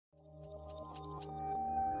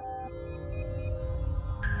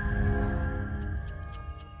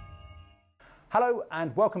Hello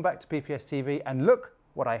and welcome back to PPS TV, and look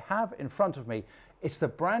what I have in front of me. It's the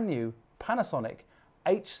brand new Panasonic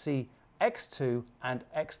HC-X2 and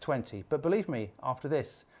X20, but believe me, after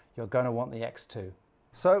this you're going to want the X2.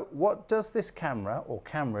 So what does this camera or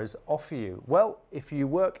cameras offer you? Well, if you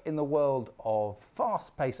work in the world of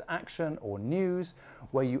fast-paced action or news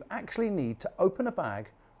where you actually need to open a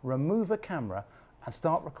bag, remove a camera and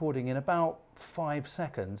start recording in about 5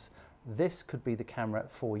 seconds, this could be the camera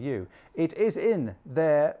for you. It is in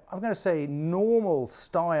their, I'm going to say, normal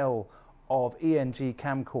style of ENG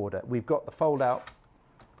camcorder. We've got the fold-out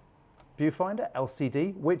viewfinder,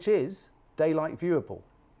 LCD, which is daylight viewable.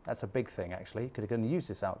 That's a big thing, actually, because you're going to use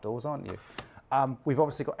this outdoors, aren't you? We've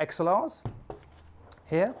obviously got XLRs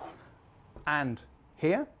here and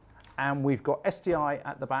here, and we've got SDI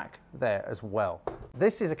at the back there as well.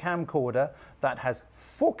 This is a camcorder that has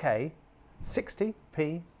 4K,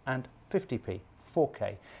 60p and 50p,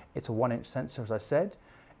 4K. It's a 1-inch sensor, as I said.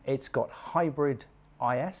 It's got hybrid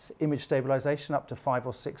IS, image stabilization, up to 5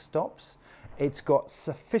 or 6 stops. It's got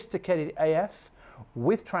sophisticated AF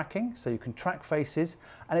with tracking, so you can track faces.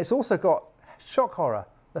 And it's also got, shock horror,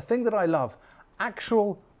 the thing that I love,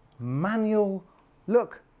 actual manual,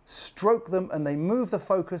 look, stroke them and they move the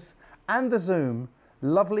focus and the zoom,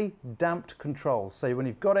 lovely damped controls. So when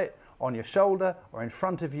you've got it on your shoulder or in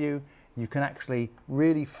front of you, you can actually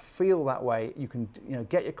really feel that way. You can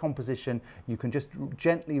get your composition. You can just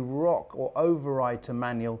gently rock or override to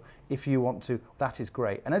manual if you want to. That is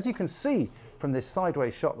great. And as you can see from this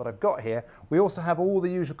sideways shot that I've got here, we also have all the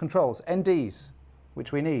usual controls. NDs,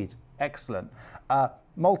 which we need, excellent.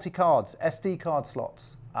 Multi-cards, SD card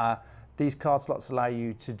slots. These card slots allow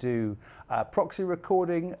you to do proxy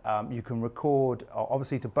recording. You can record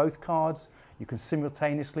obviously to both cards. You can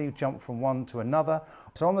simultaneously jump from one to another.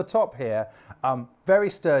 So on the top here,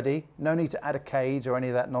 very sturdy, no need to add a cage or any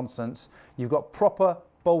of that nonsense. You've got proper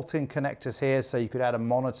bolt-in connectors here, so you could add a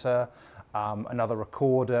monitor, another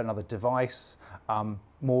recorder, another device,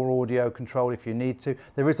 more audio control if you need to.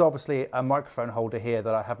 There is obviously a microphone holder here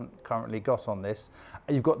that I haven't currently got on this.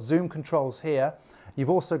 You've got zoom controls here.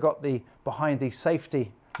 You've also got the behind the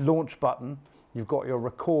safety launch button. You've got your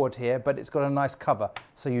record here, but it's got a nice cover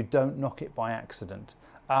so you don't knock it by accident.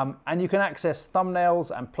 And you can access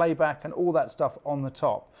thumbnails and playback and all that stuff on the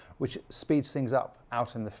top, which speeds things up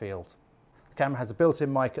out in the field. The camera has a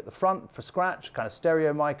built-in mic at the front for scratch, kind of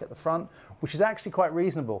stereo mic at the front, which is actually quite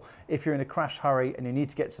reasonable. If you're in a crash hurry and you need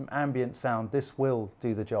to get some ambient sound, this will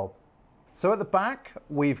do the job. So at the back,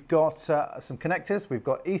 we've got some connectors. We've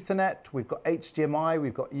got Ethernet, we've got HDMI,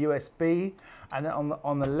 we've got USB, and then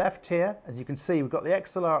on the left here, as you can see, we've got the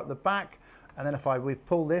XLR at the back, and then if we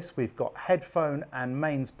pull this, we've got headphone and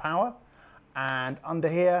mains power, and under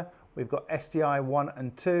here, we've got SDI 1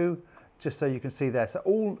 and 2, just so you can see there. So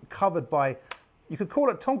all covered by, you could call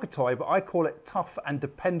it Tonka toy, but I call it tough and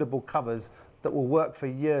dependable covers that will work for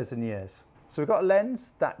years and years. So we've got a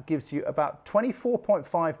lens that gives you about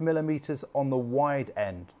 24.5 millimeters on the wide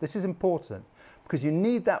end. This is important because you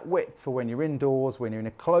need that width for when you're indoors, when you're in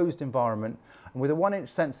a closed environment. And with a 1-inch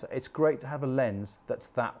sensor, it's great to have a lens that's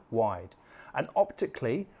that wide. And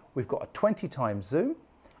optically, we've got a 20 times zoom.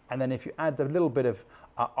 And then if you add a little bit of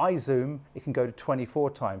eye zoom, it can go to 24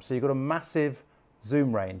 times. So you've got a massive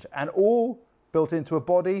zoom range, and all built into a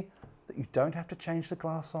body that you don't have to change the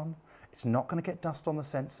glass on. It's not going to get dust on the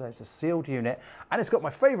sensor. It's a sealed unit. And it's got my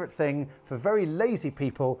favorite thing for very lazy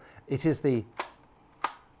people. It is the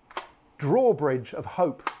drawbridge of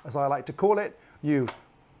hope, as I like to call it.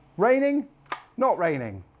 Raining, not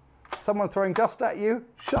raining. Someone throwing dust at you,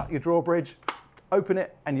 shut your drawbridge, open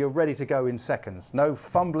it, and you're ready to go in seconds. No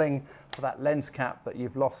fumbling for that lens cap that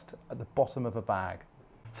you've lost at the bottom of a bag.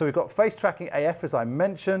 So we've got face tracking AF, as I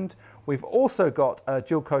mentioned. We've also got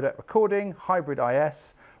dual codec recording, hybrid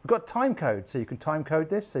IS. We've got time code, so you can time code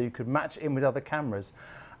this, so you could match in with other cameras.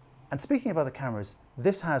 And speaking of other cameras,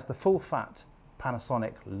 this has the full fat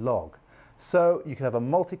Panasonic log. So you could have a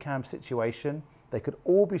multicam situation. They could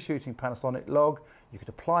all be shooting Panasonic log. You could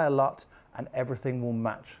apply a LUT and everything will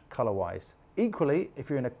match color-wise. Equally, if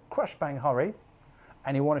you're in a crash bang hurry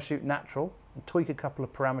and you want to shoot natural and tweak a couple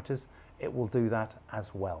of parameters, it will do that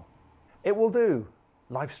as well. It will do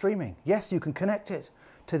live streaming. Yes, you can connect it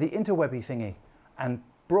to the interwebby thingy and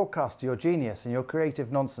broadcast your genius and your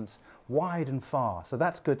creative nonsense wide and far. So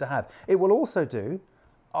that's good to have. It will also do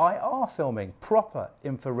IR filming, proper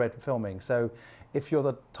infrared filming. So if you're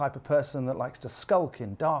the type of person that likes to skulk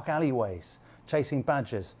in dark alleyways, chasing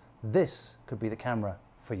badgers, this could be the camera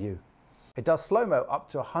for you. It does slow-mo up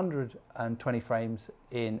to 120 frames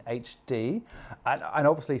in HD and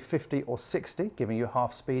obviously 50 or 60, giving you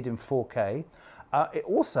half speed in 4K. It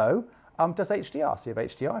also does HDR. So you have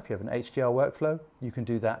HDR. If you have an HDR workflow, you can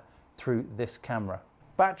do that through this camera.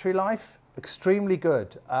 Battery life, extremely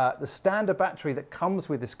good. The standard battery that comes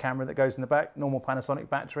with this camera that goes in the back, normal Panasonic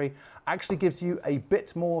battery, actually gives you a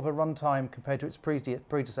bit more of a runtime compared to its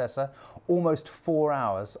predecessor, almost 4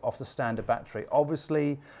 hours off the standard battery.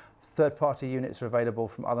 Obviously, third-party units are available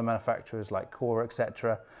from other manufacturers like Core,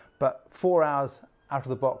 etc. But 4 hours out of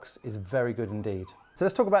the box is very good indeed. So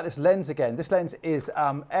let's talk about this lens again. This lens is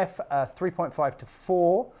f3.5 to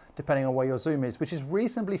 4, depending on where your zoom is, which is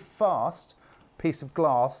reasonably fast piece of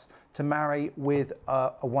glass to marry with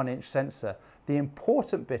a 1-inch sensor. The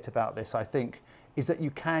important bit about this, I think, is that you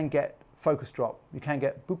can get focus drop. You can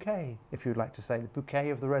get bokeh, if you'd like to say, the bouquet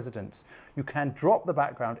of the residents. You can drop the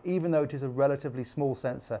background, even though it is a relatively small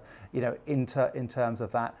sensor, you know, in terms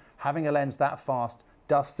of that. Having a lens that fast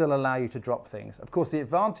does still allow you to drop things. Of course, the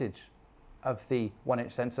advantage of the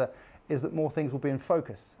 1-inch sensor is that more things will be in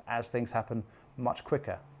focus as things happen much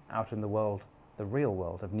quicker out in the world, the real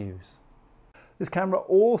world of news. This camera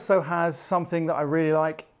also has something that I really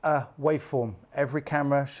like, a waveform. Every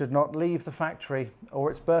camera should not leave the factory or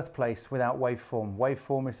its birthplace without waveform.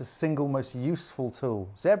 Waveform is the single most useful tool.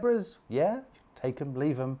 Zebras, yeah, take them,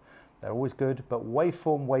 leave them. They're always good, but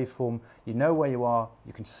waveform, you know where you are,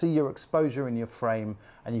 you can see your exposure in your frame,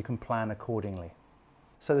 and you can plan accordingly.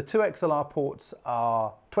 So the two XLR ports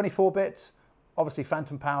are 24-bit, obviously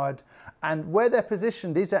phantom powered, and where they're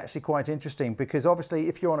positioned is actually quite interesting, because obviously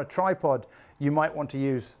if you're on a tripod, you might want to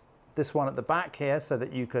use this one at the back here so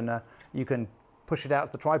that you can push it out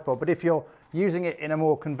to the tripod. But if you're using it in a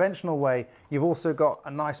more conventional way, you've also got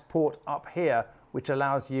a nice port up here which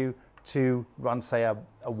allows you to run, say, a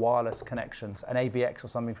wireless connections. An AVX or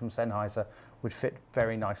something from Sennheiser would fit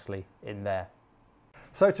very nicely in there.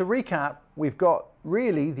 So to recap, we've got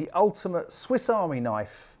really the ultimate Swiss Army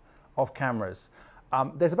knife of cameras.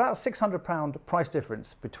 There's about £600 price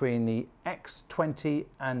difference between the X20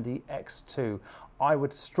 and the X2. I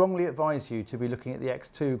would strongly advise you to be looking at the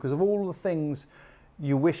X2 because of all the things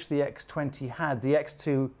you wish the X20 had, the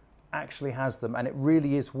X2 actually has them, and it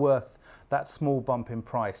really is worth that small bump in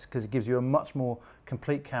price because it gives you a much more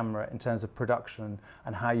complete camera in terms of production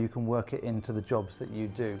and how you can work it into the jobs that you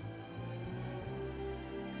do.